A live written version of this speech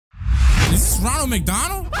Ronald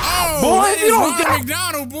McDonald? Oh, boy, that is Ronald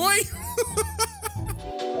McDonald, boy.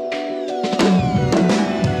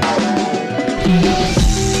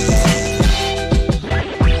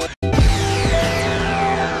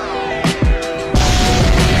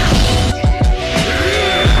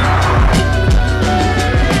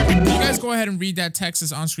 Go ahead and read that text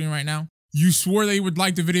that's on screen right now. You swore they would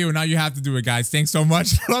like the video, now you have to do it, guys. Thanks so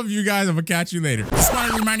much. Love you guys. I'm gonna catch you later. Just want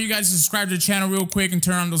to remind you guys to subscribe to the channel real quick and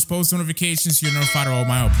turn on those post notifications so you're notified of all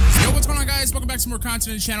my uploads. Yo, what's going on, guys? Welcome back to more content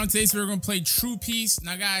on the channel. Today, we're gonna play True Piece.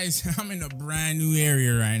 Now, guys, I'm in a brand new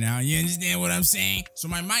area right now. You understand what I'm saying? So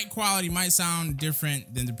my mic quality might sound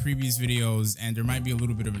different than the previous videos, and there might be a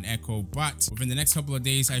little bit of an echo, but within the next couple of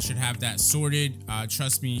days, I should have that sorted.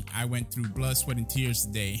 Trust me, I went through blood, sweat, and tears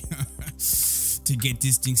today to get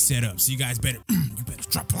this thing set up. So you guys better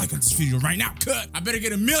drop a like on this video right now. Cut. I better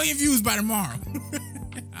get 1 million views by tomorrow.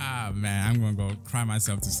 Ah, man, I'm gonna go cry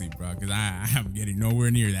myself to sleep, bro, because I am getting nowhere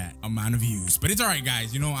near that amount of views. But it's all right,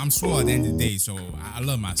 guys. You know, I'm swole at the end of the day, so I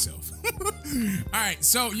love myself. All right,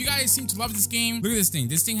 so you guys seem to love this game. Look at this thing.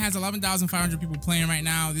 This thing has 11,500 people playing right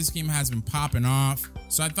now. This game has been popping off.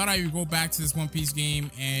 So I thought I would go back to this One Piece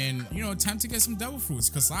game and, you know, attempt to get some devil fruits.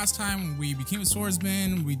 Because last time we became a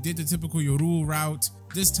swordsman, we did the typical Yoru route.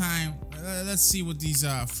 This time, let's see what these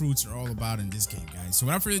fruits are all about in this game, guys. So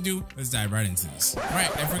without further ado, let's dive right into this. All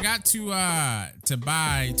right, I forgot to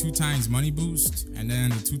buy 2 times money boost and then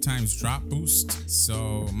the 2 times drop boost.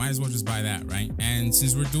 So might as well just buy that, right? And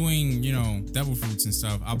since we're doing, you know, devil fruits and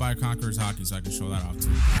stuff, I'll buy Conqueror's Hockey so I can show that off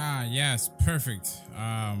too. Ah, yes, perfect.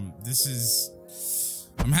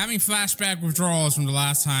 I'm having flashback withdrawals from the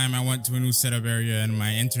last time I went to a new setup area and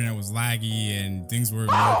my internet was laggy and things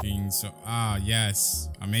weren't working. So, yes,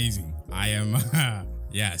 amazing. I am,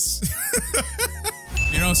 yes.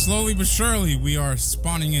 You know, slowly but surely, we are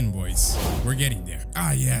spawning in, boys. We're getting there.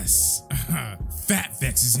 Ah, yes.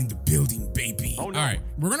 Fatvex is in the building, baby. Oh, no. All right,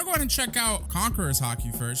 we're gonna go ahead and check out Conqueror's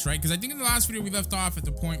Hockey first, right? Because I think in the last video we left off at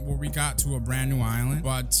the point where we got to a brand new island,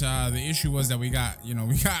 but the issue was that we got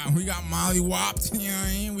molly whopped. You know what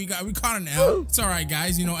I mean? We caught an L. It's all right,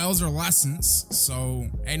 guys. You know, L's are lessons, so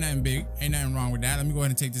ain't nothing big, ain't nothing wrong with that. Let me go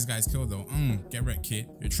ahead and take this guy's kill though. Get wrecked, kid.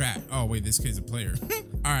 You're trapped. Oh wait, this kid's a player.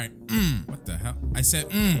 All right. What the hell? I said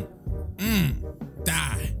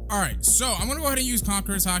die. All right, so I'm gonna go ahead and use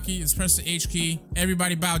Conqueror's Hockey. Let's press the H key.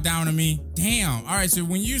 Everybody bow down to me. Damn. All right, so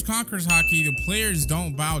when you use Conqueror's Hockey, the players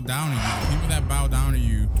don't bow down to you. The people that bow down to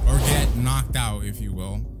you or get knocked out, if you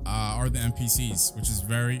will, are the NPCs, which is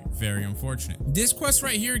very, very unfortunate. This quest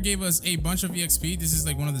right here gave us a bunch of EXP. This is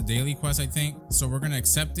like one of the daily quests, I think. So we're gonna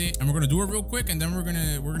accept it and we're gonna do it real quick, and then we're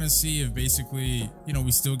gonna see if basically, you know,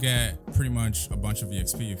 we still get pretty much a bunch of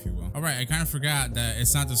EXP, if you will. All right, I kind of forgot that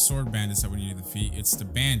it's not the sword bandits that we need to defeat, it's the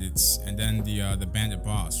bandits and then the bandit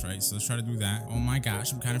boss, right? So let's try to do that. Oh my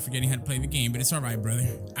gosh, I'm kind of forgetting how to play the game, but it's all right, brother.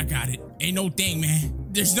 I got it. Ain't no thing, man.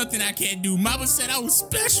 There's nothing I can't do. Mama said I was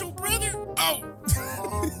special, brother. Oh.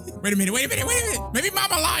 Wait a minute. Maybe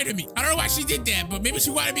Mama lied to me. I don't know why she did that, but maybe she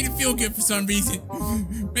wanted me to feel good for some reason.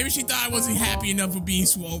 Maybe she thought I wasn't happy enough for being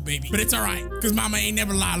swole, baby. But it's all right, because Mama ain't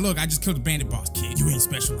never lied. Look, I just killed the bandit boss, kid. You ain't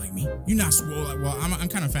special like me. You're not swole like, well, I'm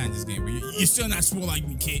kind of fan of this game, but you're still not swole like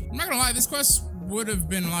me, kid. I'm not gonna lie, this quest would have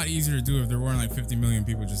been a lot easier to do if there weren't like 50 million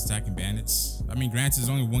people just attacking bandits. I mean, granted, there's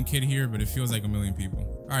only 1 kid here, but it feels like 1 million people.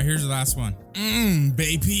 All right, here's the last one.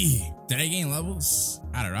 Baby. Did I gain levels?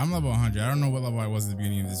 I don't know. I'm level 100. I don't know what level I was at the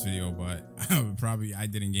beginning of this video, but probably I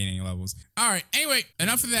didn't gain any levels. All right. Anyway,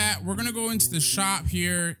 enough of that. We're going to go into the shop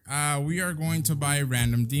here. We are going to buy a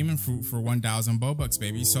random demon fruit for 1,000 Robux,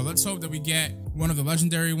 baby. So let's hope that we get one of the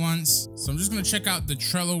legendary ones. So I'm just going to check out the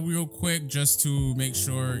Trello real quick just to make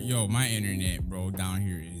sure. Yo, my internet, bro, down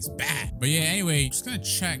here is bad. But yeah, anyway, just going to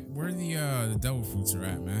check where the devil fruits are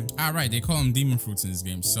at, man. All right. They call them demon fruits in this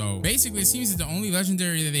game. So basically, it seems that the only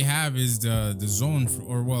legendary that they have is the zone fruit,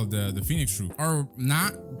 or well, the phoenix fruit, or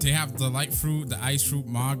not. They have the light fruit, the ice fruit,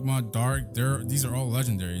 magma, dark. These are all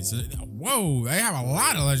legendaries. Whoa, they have a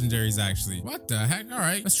lot of legendaries actually. What the heck? All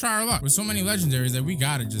right, let's try our luck. With so many legendaries that we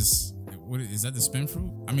gotta just. What is that? The spin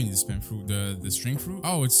fruit? I mean the spin fruit, the string fruit.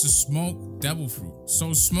 Oh, it's the smoke devil fruit.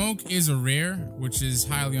 So smoke is a rare, which is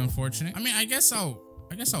highly unfortunate. I mean, I guess I'll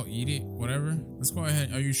eat it, whatever. let's go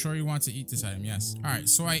ahead. Are you sure you want to eat this item? Yes. All right,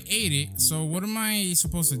 so I ate it. So what am I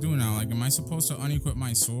supposed to do now? Like, am I supposed to unequip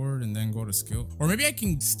my sword and then go to skill? Or maybe I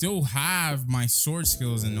can still have my sword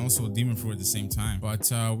skills and also demon fruit at the same time.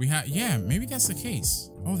 But we have, yeah, maybe that's the case.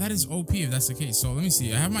 Oh, that is OP if that's the case. So let me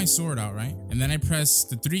see. I have my sword out, right? And then I press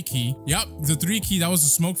the 3 key. Yep, the 3 key. That was the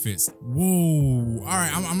smoke fist. Whoa. All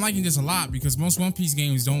right, I'm liking this a lot because most One Piece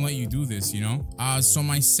games don't let you do this, you know? So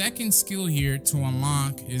my second skill here to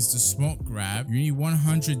unlock is the smoke grab. You need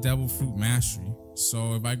 100 devil fruit mastery.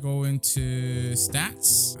 So if I go into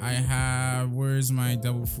stats, I have, where's my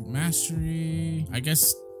devil fruit mastery? I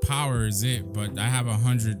guess power is it, but I have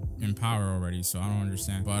 100 in power already, so I don't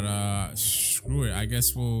understand. But screw it. I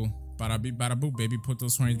guess we'll bada beep, bada boop, baby. Put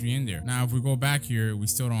those 23 in there. Now, if we go back here, we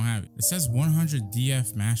still don't have it. It says 100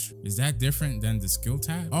 DF mastery. Is that different than the skill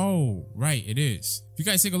tab? Oh, right, it is. If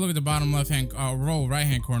you guys take a look at the bottom left hand, roll right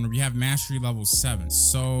hand corner, we have mastery level 7.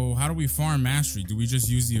 So how do we farm mastery? Do we just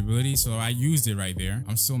use the ability? So I used it right there.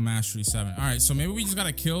 I'm still mastery 7. All right, so maybe we just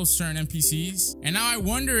gotta kill certain NPCs. And now I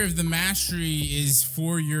wonder if the mastery is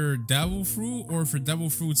for your devil fruit or for devil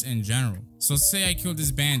fruits in general. So say I killed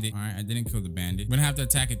this bandit. All right, I didn't kill the bandit. We're gonna have to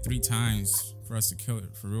attack it 3 times for us to kill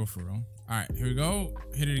it, for real, for real. All right, here we go.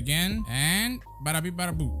 Hit it again, and bada beep,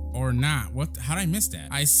 bada boop. Or not. What? How did I miss that?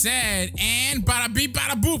 I said, and bada beep,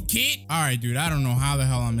 bada boop, kid. All right, dude, I don't know how the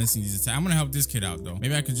hell I'm missing these attacks. I'm gonna help this kid out, though.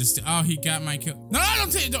 Maybe I could just, oh, he got my kill. No, don't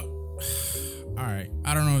take it. All right,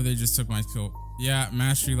 I don't know if they just took my kill. Yeah,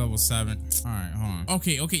 mastery level 7. All right, hold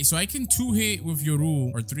on. Okay, so I can 2-hit with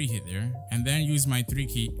Yoru, or 3-hit there, and then use my 3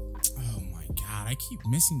 key. Oh my God, I keep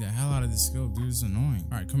missing the hell out of this skill, dude. It's annoying.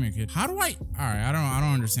 All right, come here, kid. How do I? All right, I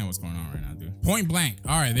don't understand what's going on right now, dude. Point blank.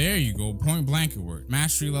 All right, there you go. Point blank it worked.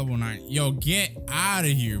 Mastery level 9. Yo, get out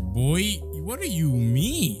of here, boy. What do you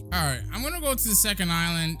mean? All right, I'm gonna go to the second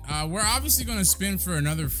island. We're obviously gonna spin for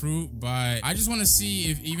another fruit, but I just want to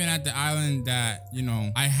see if even at the island that, you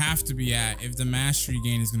know, I have to be at, if the mastery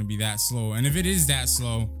gain is gonna be that slow. And if it is that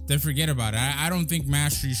slow, then forget about it. I don't think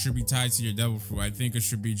mastery should be tied to your devil fruit. I think it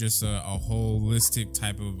should be just a holistic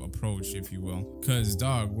type of approach, if you will. Cause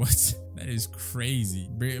dog, what? That is crazy.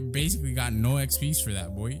 Basically got no XPs for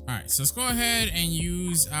that, boy. All right, so let's go ahead and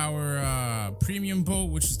use our premium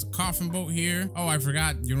boat, which is the coffin boat here. Oh, I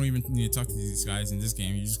forgot. You don't even need to talk to these guys in this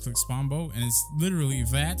game. You just click spawn boat, and it's literally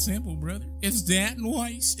that simple, brother. It's that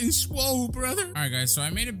nice and swole, brother. All right, guys, so I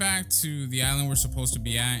made it back to the island we're supposed to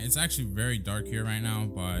be at. It's actually very dark here right now,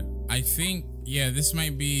 but I think, yeah, this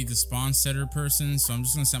might be the spawn setter person. So I'm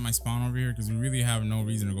just gonna set my spawn over here because we really have no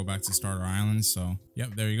reason to go back to start our island. So yep,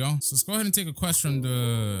 there you go. So let's go ahead and take a quest from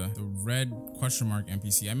the red question mark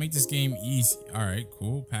NPC. I make this game easy. All right,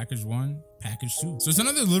 cool. Package 1. Package 2. So it's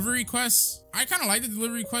another delivery quest. I kind of like the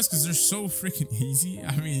delivery quests because they're so freaking easy.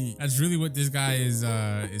 I mean, that's really what this guy is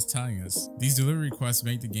telling us. These delivery quests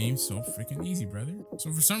make the game so freaking easy, brother.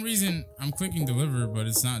 So for some reason, I'm clicking deliver, but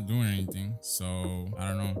it's not doing anything. So I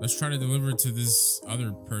don't know. Let's try to deliver to this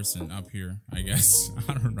other person up here, I guess.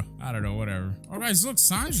 I don't know, whatever. All right, guys, look,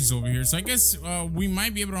 Sanji's over here. So I guess we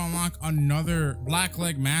might be able to unlock another black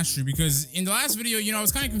leg mastery because in the last video, you know, I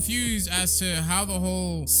was kind of confused as to how the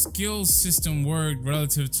whole skill system worked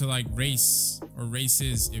relative to like race or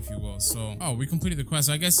races, if you will. So, oh, we completed the quest.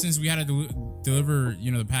 So I guess since we had to deliver,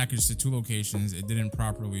 you know, the package to 2 locations, it didn't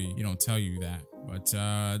properly, you know, tell you that. But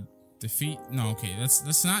defeat, no, okay,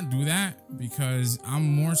 let's not do that because I'm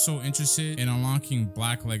more so interested in unlocking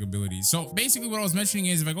black leg abilities. So basically what I was mentioning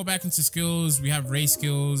is if I go back into skills, we have race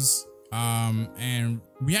skills, and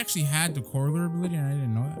we actually had the corollary ability and I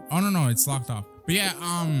didn't know that. Oh no, it's locked off. But yeah,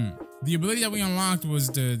 the ability that we unlocked was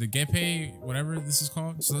the Gepe, whatever this is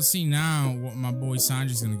called. So let's see now what my boy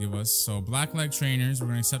Sanji's gonna give us. So black leg trainers, we're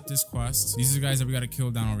gonna accept this quest. These are the guys that we gotta kill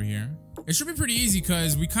down over here. It should be pretty easy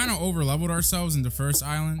because we kind of over leveled ourselves in the first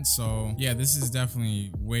island. So yeah, this is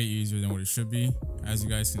definitely way easier than what it should be, as you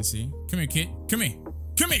guys can see. Come here, kid. Come here.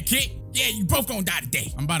 Come here, kid. Yeah, you both gonna die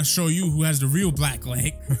today. I'm about to show you who has the real black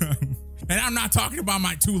leg. And I'm not talking about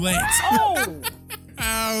my 2 legs. Oh!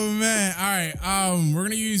 Oh man. All right, we're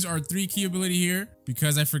gonna use our 3 key ability here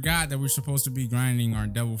because I forgot that we're supposed to be grinding our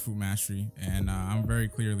devil fruit mastery, and I'm very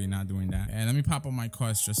clearly not doing that. And let me pop up my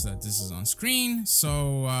quest just so that this is on screen.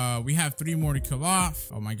 So we have 3 more to kill off.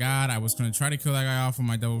 Oh my God, I was gonna try to kill that guy off with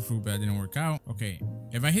my devil fruit, but that didn't work out. Okay,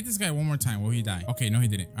 if I hit this guy one more time, will he die? Okay, no, he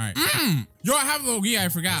didn't. All right. Yo, I have a little gear. I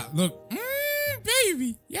forgot. Look,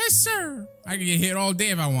 baby. Yes, sir. I could get hit all day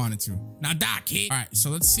if I wanted to. Now die, kid. All right, so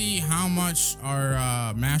let's see how much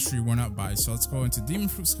our mastery went up by. So let's go into demon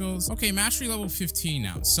fruit skills. Okay, mastery level 15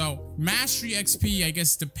 now. So mastery XP, I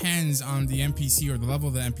guess, depends on the NPC or the level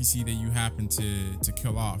of the NPC that you happen to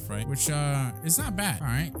kill off, right? Which is not bad. All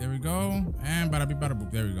right, there we go. And bada beep, bada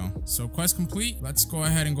boop. There we go. So quest complete. Let's go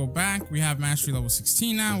ahead and go back. We have mastery level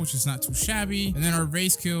 16 now, which is not too shabby. And then our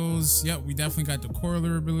race kills. Yep, we definitely got the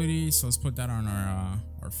corollary ability. So let's put that on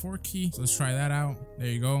our 4 key. So let's try that out. There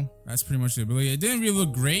you go. That's pretty much the ability. It didn't really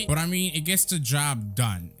look great, but I mean, it gets the job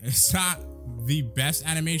done. It's not the best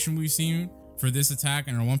animation we've seen for this attack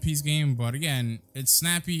in a One Piece game, but again, it's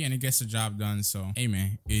snappy and it gets the job done. So hey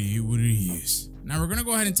man, it is what it is. Now we're gonna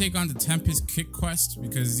go ahead and take on the Tempest Kick quest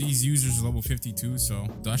because these users are level 52, so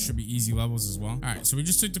that should be easy levels as well. All right, so we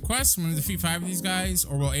just took the quest. I'm gonna defeat 5 of these guys,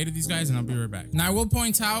 or well, 8 of these guys, and I'll be right back. Now I will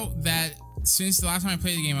point out that since the last time I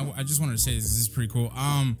played the game, I just wanted to say this is pretty cool.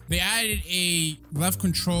 They added a left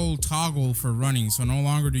control toggle for running, so no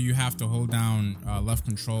longer do you have to hold down left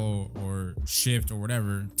control or shift or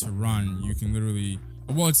whatever to run. You can literally,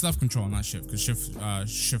 well, it's left control, not shift, because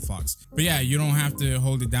shift locks. But yeah, you don't have to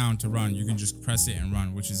hold it down to run. You can just press it and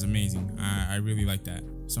run, which is amazing. I really like that.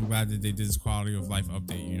 So I'm glad that they did this quality of life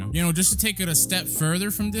update, you know? You know, just to take it a step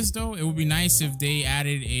further from this though, it would be nice if they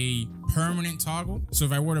added a permanent toggle. So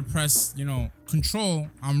if I were to press, you know, control,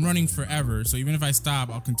 I'm running forever. So even if I stop,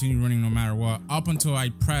 I'll continue running no matter what, up until I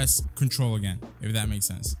press control again, if that makes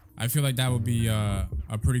sense. I feel like that would be a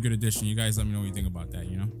pretty good addition. You guys let me know what you think about that,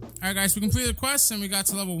 you know? All right, guys, we completed the quest and we got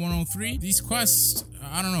to level 103. These quests,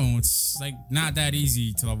 I don't know, it's like not that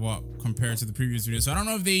easy to level up compared to the previous video. So I don't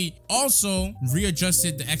know if they also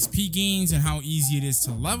readjusted the XP gains and how easy it is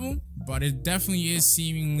to level, but it definitely is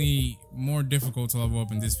seemingly more difficult to level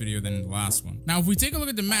up in this video than in the last one. Now, if we take a look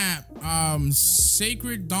at the map,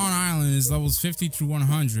 Sacred Dawn Island is levels 50 through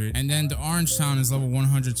 100, and then the Orange Town is level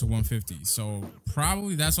 100 to 150. So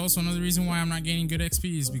probably that's also another reason why I'm not gaining good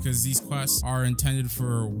XP, is because these quests are intended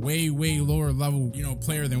for way lower level, you know,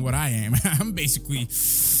 player than what I am. I'm basically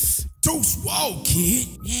too swole, kid.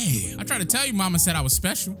 Yeah, I tried to tell you, mama said I was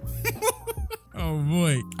special. Oh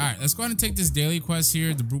boy. All right, let's go ahead and take this daily quest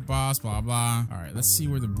here, the brute boss, blah blah. All right, let's see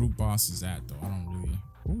where the brute boss is at though. I don't really.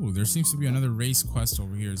 Ooh, there seems to be another race quest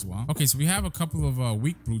over here as well. Okay, so we have a couple of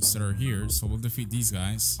weak brutes that are here, so we'll defeat these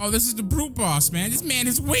guys. Oh, this is the brute boss, man. This man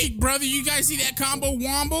is weak, brother. You guys see that combo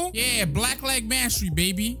wombo? Yeah, black leg mastery,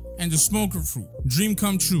 baby. And the smoker fruit. Dream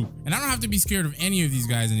come true. And I don't have to be scared of any of these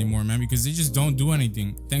guys anymore, man, because they just don't do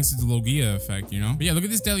anything thanks to the Logia effect, you know? But yeah, look at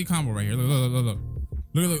this daily combo right here. Look.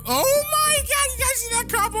 Look. Oh my god, you guys see that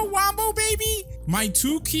combo wombo, baby? My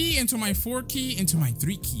 2 key into my 4 key into my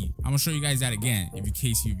 3 key. I'm gonna show you guys that again, in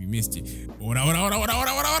case you missed it.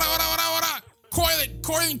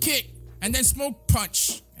 Coiling kick, and then smoke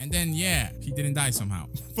punch. And then, yeah, he didn't die somehow.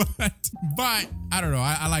 but I don't know.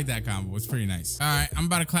 I like that combo. It's pretty nice. All right, I'm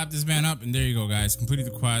about to clap this man up, and there you go, guys. Completed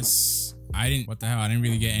the quest. What the hell? I didn't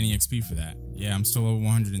really get any XP for that. Yeah, I'm still over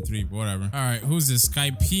 103, but whatever. All right, who's this?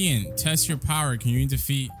 Skypean. Test your power. Can you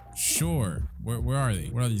defeat? Sure. Where are they?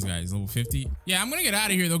 What are these guys? Level 50? Yeah, I'm gonna get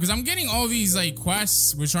out of here though, because I'm getting all these like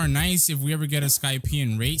quests, which are nice if we ever get a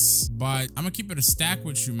Skypean race. But I'm gonna keep it a stack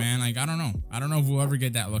with you, man. Like, I don't know. I don't know if we'll ever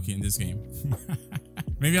get that lucky in this game.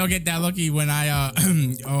 Maybe I'll get that lucky when I,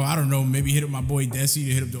 oh, I don't know, maybe hit up my boy Desi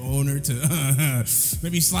to hit up the owner to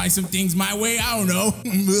maybe slide some things my way. I don't know.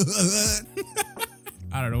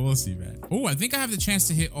 I don't know. We'll see, man. Oh, I think I have the chance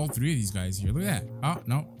to hit all 3 of these guys here. Look at that. Oh,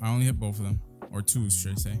 no, I only hit both of them. Or 2,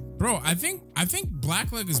 should I say. Bro, I think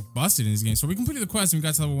Blackleg is busted in this game. So we completed the quest and we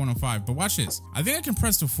got to level 105. But watch this. I think I can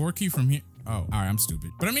press the 4 key from here. Oh, all right, I'm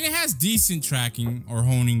stupid. But I mean, it has decent tracking or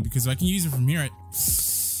honing because I can use it from here.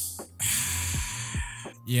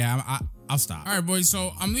 Yeah, I'll stop. All right, boys.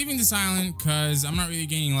 So I'm leaving this island because I'm not really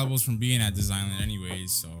gaining levels from being at this island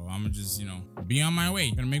anyways. So I'm gonna just, you know, be on my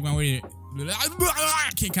way. Gonna make my way to...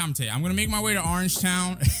 I can't commentate. I'm gonna make my way to Orange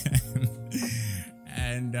Town.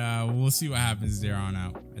 And we'll see what happens there on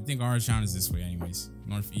out. I think Orange Town is this way anyways,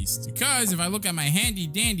 northeast. Because if I look at my handy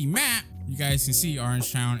dandy map, you guys can see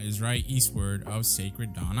Orange Town is right eastward of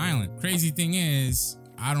Sacred Dawn Island. Crazy thing is,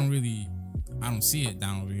 I don't see it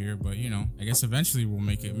down over here, but you know, I guess eventually we'll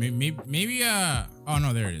make it. Maybe oh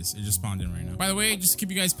no, there it is. It just spawned in right now. By the way, just to keep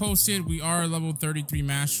you guys posted, we are level 33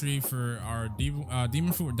 mastery for our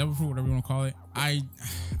demon fruit or devil fruit, whatever you want to call it. I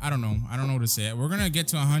don't know. I don't know what to say. We're gonna get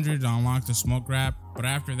to 100 to unlock the smoke wrap, but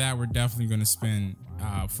after that, we're definitely gonna spin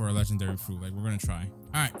for a legendary fruit. Like, we're gonna try.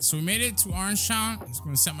 All right, so we made it to Orange Town. I'm just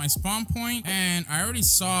gonna set my spawn point, and I already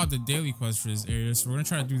saw the daily quest for this area, so we're gonna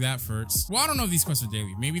try to do that first. Well, I don't know if these quests are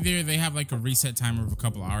daily. Maybe they have like a reset timer of a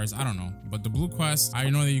couple hours. I don't know. But the blue quest, I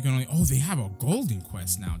know that you can only. Oh, they have a golden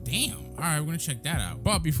quest now. Damn. All right, we're gonna check that out.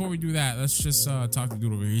 But before we do that, let's just talk to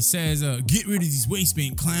dude over here. He says, "Get rid of these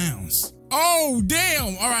waistband clowns." Oh,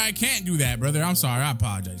 damn. All right, I can't do that, brother. I'm sorry. I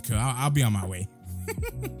apologize. Cause I'll be on my way.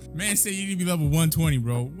 Man said you need to be level 120,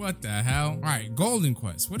 bro. What the hell? All right, golden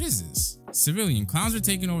quest. What is this? Civilian. Clowns are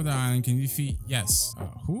taking over the island. Can you defeat? Yes.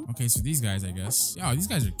 Who? Okay, so these guys, I guess. Yo, these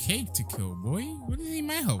guys are cake to kill, boy. What do they need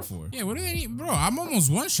my help for? Yeah, what do they need? Bro, I'm almost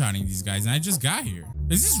one-shotting these guys, and I just got here.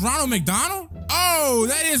 Is this Ronald McDonald? Oh,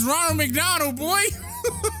 that is Ronald McDonald, boy.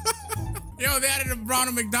 Yo, they added a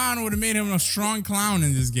Ronald McDonald would have made him a strong clown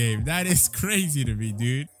in this game. That is crazy to me,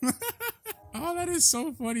 dude. Oh, that is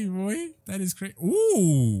so funny, boy. That is crazy.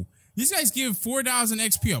 Ooh, these guys give 4,000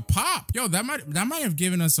 XP a pop. Yo, that might have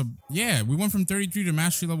given us a, yeah, we went from 33 to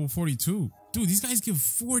mastery level 42. Dude, these guys give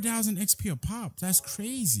 4,000 XP a pop. That's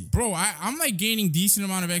crazy. Bro, I'm like gaining decent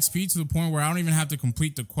amount of XP to the point where I don't even have to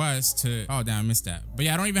complete the quest to... Oh, damn, I missed that. But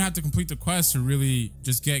yeah, I don't even have to complete the quest to really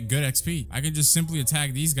just get good XP. I can just simply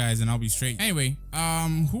attack these guys and I'll be straight. Anyway,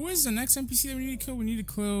 who is the next NPC that we need to kill? We need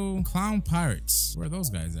to kill Clown Pirates. Where are those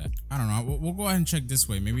guys at? I don't know. We'll go ahead and check this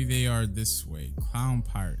way. Maybe they are this way. Clown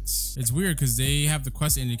Pirates. It's weird because they have the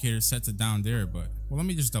quest indicator set to down there, but... Well, let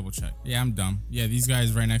me just double check. Yeah, I'm dumb. Yeah, these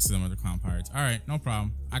guys right next to them are the Clown Pirates. All right, no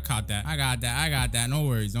problem. I caught that. I got that. No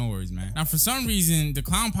worries, man. Now, for some reason, the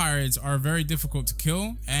Clown Pirates are very difficult to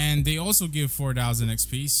kill, and they also give 4,000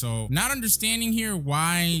 XP. So, not understanding here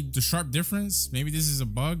why the sharp difference. Maybe this is a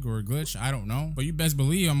bug or a glitch. I don't know. But you best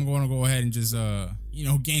believe I'm going to go ahead and just, you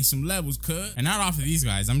know, gain some levels, cut. And not off of these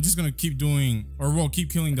guys. I'm just gonna keep doing, or we'll keep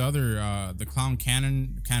killing the other, the clown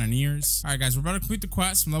cannoneers. All right, guys, we're about to complete the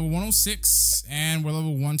quest from level 106, and we're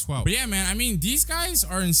level 112. But yeah, man, I mean, these guys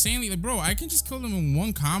are insanely, like, bro, I can just kill them in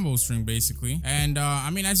one combo string, basically. And, I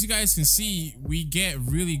mean, as you guys can see, we get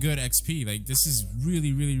really good XP. Like, this is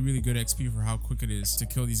really good XP for how quick it is to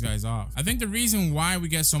kill these guys off. I think the reason why we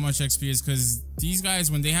get so much XP is because these guys,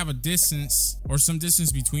 when they have a distance or some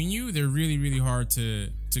distance between you, they're really hard to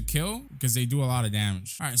kill because they do a lot of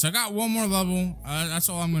damage. All right, so I got one more level. That's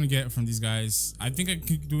all I'm gonna get from these guys. I think I can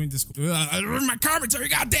keep doing this. My commentary,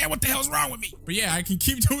 goddamn, what the hell's wrong with me? But yeah, I can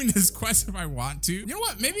keep doing this quest if I want to. You know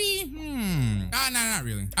what? Maybe, nah, not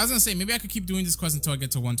really. I was gonna say maybe I could keep doing this quest until I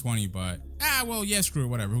get to 120, but well, yeah, screw it,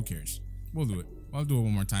 whatever. Who cares? We'll do it. I'll do it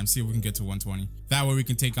one more time, see if we can get to 120. That way we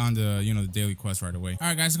can take on the, you know, the daily quest right away. All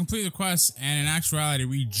right, guys, complete the quest, and in actuality,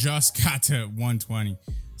 we just got to 120.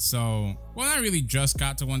 So, well, not really just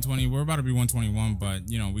got to 120. We're about to be 121, but,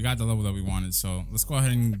 you know, we got the level that we wanted. So, let's go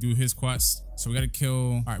ahead and do his quest. So, we got to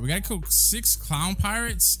kill... All right, we got to kill 6 clown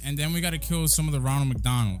pirates, and then we got to kill some of the Ronald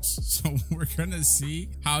McDonalds. So, we're going to see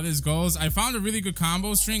how this goes. I found a really good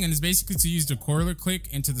combo string, and it's basically to use the coiler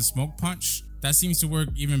click into the smoke punch. That seems to work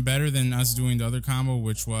even better than us doing the other combo,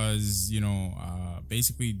 which was, you know,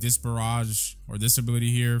 basically this barrage or this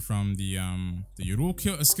ability here from the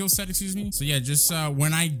Yorul skill set, excuse me. So yeah, just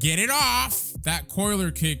when I get it off, that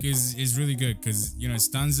coiler kick is really good because, you know, it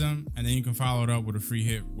stuns them, and then you can follow it up with a free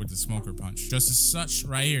hit with the smoker punch. Just as such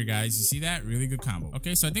right here, guys. You see that? Really good combo.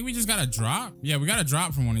 Okay, so I think we just got a drop. Yeah, we got a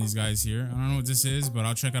drop from one of these guys here. I don't know what this is, but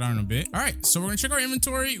I'll check it out in a bit. All right, so we're gonna check our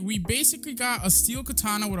inventory. We basically got a steel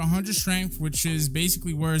katana with 100 strength, which is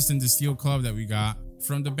basically worse than the steel club that we got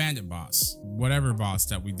from the bandit boss, whatever boss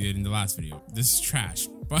that we did in the last video. This is trash,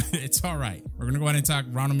 but it's all right. We're gonna go ahead and talk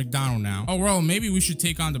Ronald McDonald now. Oh, well, maybe we should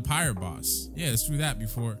take on the pirate boss. Yeah, let's do that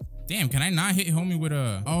before. Damn, can I not hit homie with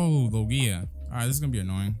a... Oh, Logia. All right, this is gonna be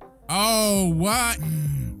annoying. Oh, what?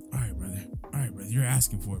 All right, brother. All right, brother. You're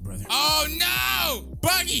asking for it, brother. Oh, no!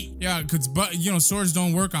 Buggy! Yeah, because, you know, swords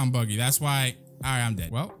don't work on Buggy. That's why... All right, I'm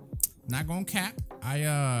dead. Well, not gonna cap.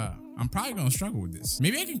 I'm probably gonna struggle with this.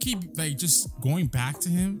 Maybe I can keep like just going back to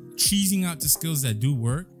him, cheesing out the skills that do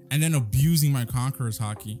work, and then abusing my Conqueror's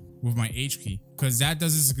Hockey with my H key, because that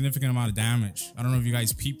does a significant amount of damage. I don't know if you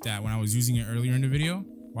guys peeped that when I was using it earlier in the video.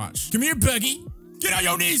 Watch. Come here, Buggy. Get on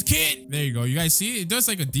your knees, kid. There you go. You guys see it? It does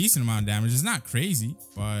like a decent amount of damage. It's not crazy,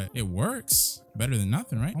 but it works. Better than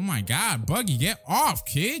nothing, right? Oh my God, Buggy, get off,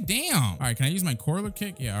 kid. Damn. All right, can I use my coiler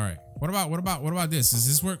kick? Yeah, all right. What about this? Does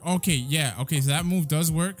this work? Okay, yeah. Okay, so that move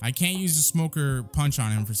does work. I can't use the smoker punch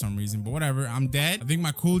on him for some reason, but whatever. I'm dead. I think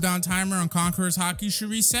my cooldown timer on Conqueror's Hockey should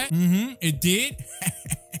reset. It did.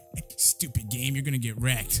 Stupid game, you're gonna get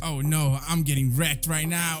wrecked. Oh no, I'm getting wrecked right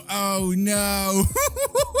now. Oh no.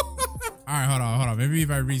 All right, hold on. Maybe if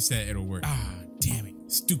I reset, it'll work. Ah, damn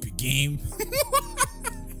it. Stupid game.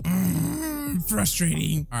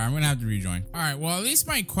 frustrating. All right, I'm gonna have to rejoin. All right, well, at least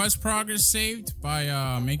my quest progress saved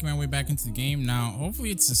by making my way back into the game. Now, hopefully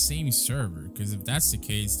it's the same server, because if that's the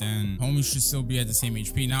case, then homies should still be at the same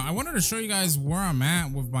HP. Now, I wanted to show you guys where I'm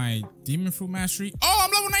at with my demon fruit mastery. Oh,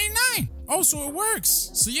 I'm level 99. Oh, so it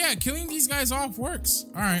works. So yeah, killing these guys off works.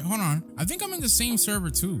 All right, hold on. I think I'm in the same server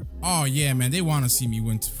too. Oh yeah, man, they want to see me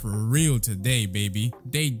win for real today, baby.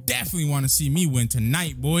 They definitely want to see me win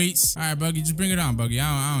tonight, boys. All right, Buggy, just bring it on, Buggy.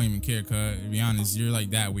 I don't even care, cuz, to be honest, you're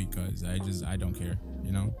like that weak, cuz. I don't care,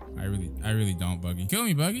 you know? I really don't, Buggy. Kill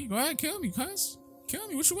me, Buggy. Go ahead, kill me, cuz. Kill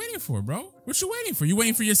me. What you waiting for, bro? What you waiting for? You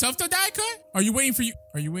waiting for yourself to die, cuz? Are you waiting for you?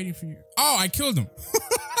 Are you waiting for you? Oh, I killed him.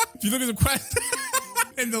 If you look at the quest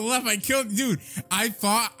in the left, I killed, dude. I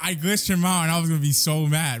thought I glitched him out and I was gonna be so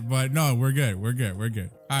mad, but no, we're good. We're good. We're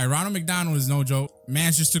good. All right, Ronald McDonald is no joke.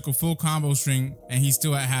 Man just took a full combo string and he's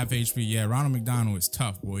still at half HP. Yeah, Ronald McDonald is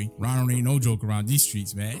tough, boy. Ronald ain't no joke around these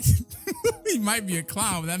streets, man. He might be a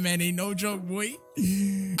clown, but that man ain't no joke, boy.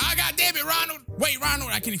 Ah, God damn it, Ronald. Wait,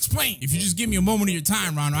 Ronald, I can explain. If you just give me a moment of your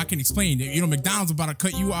time, Ronald, I can explain. You know, McDonald's about to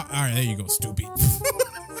cut you off. All right, there you go, stupid.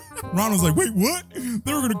 Ronald's like, wait, what?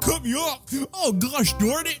 They were gonna cut me off. Oh gosh,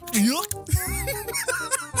 darn it. Yuck.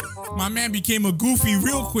 My man became a goofy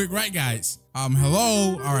real quick, right, guys?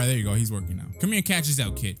 Hello. All right, there you go. He's working now. Come here and catch this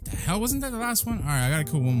out, kid. The hell, wasn't that the last one? All right, I gotta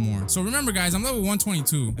kill one more. So remember, guys, I'm level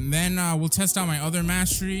 122, and then we'll test out my other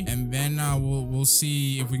mastery, and then we'll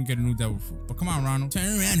see if we can get a new devil fruit. But come on, Ronald.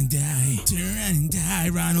 Turn around and die. Turn around and die,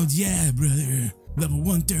 Ronald. Yeah, brother. Level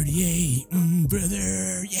 138,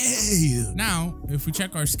 brother, yeah. Now, if we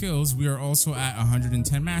check our skills, we are also at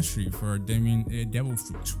 110 mastery for our devil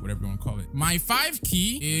fruit, whatever you want to call it. My 5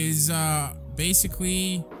 key is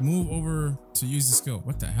basically move over to use the skill.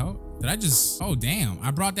 What the hell? Did I just, oh damn,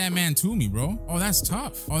 I brought that man to me, bro. Oh, that's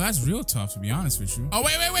tough. Oh, that's real tough, to be honest with you. Oh,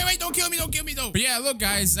 wait, don't kill me though. But yeah, look,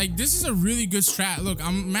 guys, like, this is a really good strat. Look,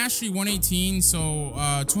 I'm mastery 118, so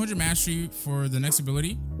 200 mastery for the next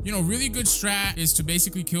ability. You know, really good strat is to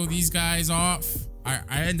basically kill these guys off.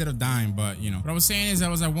 I ended up dying, but you know, what I was saying is I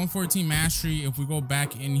was at 114 mastery. If we go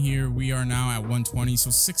back in here, we are now at 120, so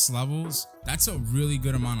 6 levels. That's a really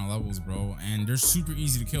good amount of levels, bro, and they're super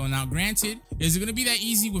easy to kill. Now, granted, is it gonna be that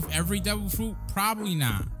easy with every devil fruit? Probably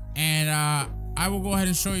not, and I will go ahead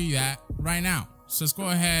and show you that right now. So let's go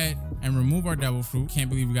ahead and remove our devil fruit. Can't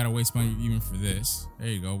believe we gotta waste money even for this. There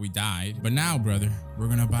you go, we died. But now, brother, we're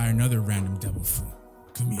gonna buy another random devil fruit.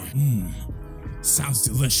 Come here. Sounds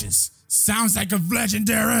delicious. Sounds like a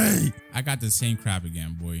legendary. I got the same crap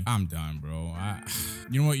again, boy. I'm done, bro.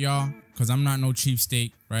 You know what, y'all? Because I'm not no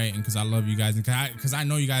cheapskate, right? And because I love you guys, and because I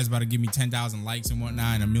know you guys about to give me 10,000 likes and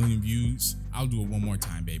whatnot and 1 million views, I'll do it one more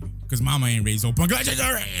time, baby. Because mama ain't raised open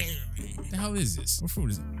legendary. What the hell is this? What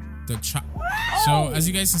fruit is it? The chop. So as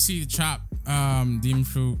you guys can see, the chop demon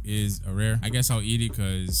fruit is a rare. I guess I'll eat it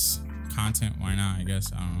because content, why not? I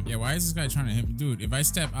guess. I don't know. Yeah, why is this guy trying to hit me? Dude, if I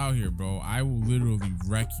step out here, bro, I will literally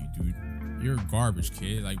wreck you, dude. You're garbage,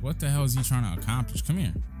 kid. Like, what the hell is he trying to accomplish? Come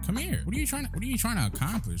here. Come here. What are you trying to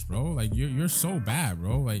accomplish, bro? Like, you're so bad,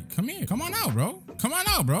 bro. Like, come here. Come on out, bro. Come on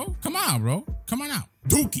out, bro. Come on, bro. Come on out.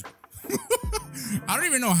 Dookie. I don't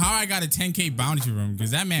even know how I got a 10K bounty from him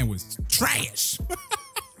because that man was trash.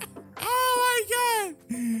 Oh my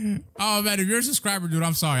God. Oh man, if you're a subscriber, dude,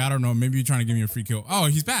 I'm sorry. I don't know. Maybe you're trying to give me a free kill. Oh,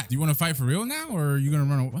 he's back. Do you want to fight for real now, or are you gonna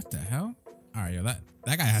run away? What the hell? All right, yo, that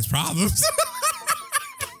guy has problems.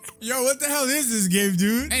 Yo, what the hell is this game,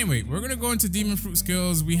 dude? Anyway, we're gonna go into demon fruit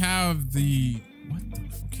skills. We have the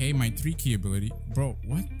okay, my 3 key ability. Bro,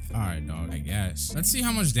 what? All right, dog, I guess. Let's see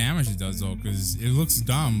how much damage it does, though, because it looks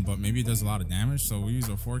dumb, but maybe it does a lot of damage. So we'll use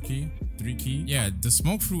a 4 key, 3 key. Yeah, the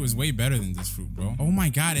smoke fruit is way better than this fruit, bro. Oh my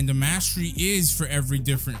God, and the mastery is for every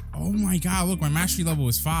different. Oh my God, look, my mastery level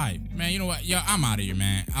is 5. Man, you know what? Yo, I'm out of here,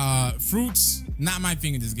 man. Fruits, not my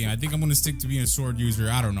thing in this game. I think I'm gonna stick to being a sword user.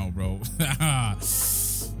 I don't know, bro.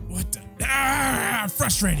 What the?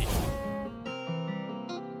 Frustrated.